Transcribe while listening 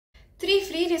3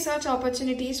 free research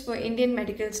opportunities for Indian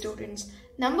medical students.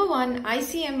 Number 1,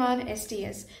 icmr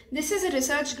STS. This is a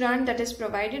research grant that is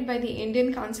provided by the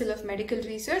Indian Council of Medical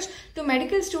Research to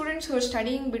medical students who are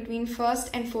studying between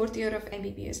 1st and 4th year of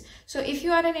MBBS. So if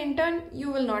you are an intern,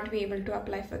 you will not be able to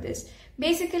apply for this.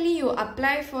 Basically, you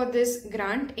apply for this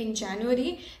grant in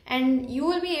January and you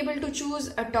will be able to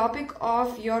choose a topic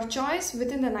of your choice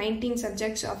within the 19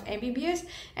 subjects of MBBS,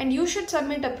 and you should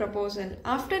submit a proposal.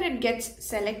 After it gets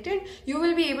selected, you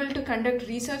will be able to conduct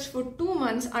research for 2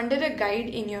 months under a guide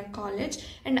in your college,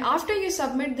 and after you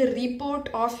submit the report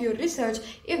of your research,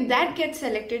 if that gets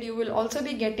selected, you will also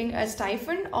be getting a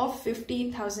stipend of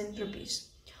 50,000 rupees.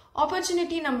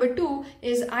 Opportunity number 2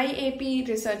 is IAP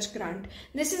Research Grant.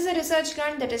 This is a research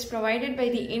grant that is provided by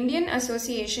the Indian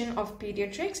Association of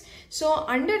Pediatrics. So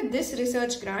under this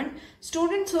research grant,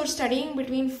 students who are studying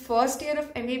between 1st year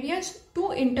of MBBS to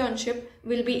internship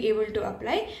will be able to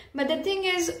apply. But the thing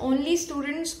is, only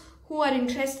students who are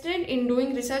interested in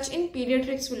doing research in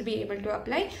pediatrics will be able to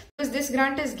apply, because this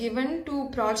grant is given to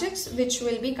projects which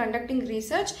will be conducting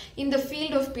research in the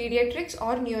field of pediatrics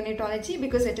or neonatology,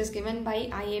 because it is given by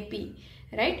IAP.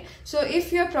 Right? So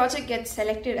if your project gets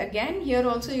selected again, here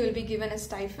also you will be given a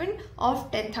stipend of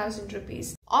 10,000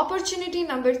 rupees. Opportunity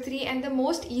number 3, and the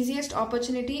most easiest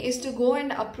opportunity, is to go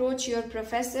and approach your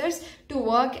professors to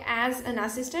work as an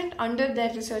assistant under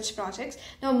their research projects.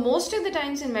 Now, most of the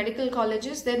times in medical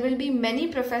colleges, there will be many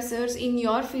professors in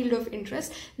your field of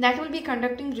interest that will be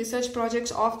conducting research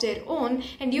projects of their own,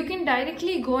 and you can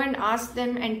directly go and ask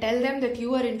them and tell them that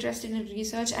you are interested in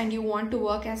research and you want to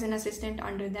work as an assistant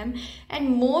under them.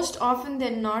 And most often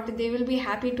than not, they will be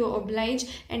happy to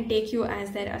oblige and take you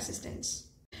as their assistants.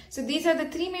 So these are the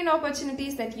 3 main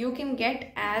opportunities that you can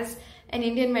get as an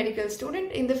Indian medical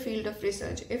student in the field of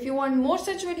research. If you want more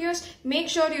such videos, make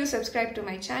sure you subscribe to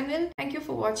my channel. Thank you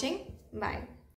for watching. Bye.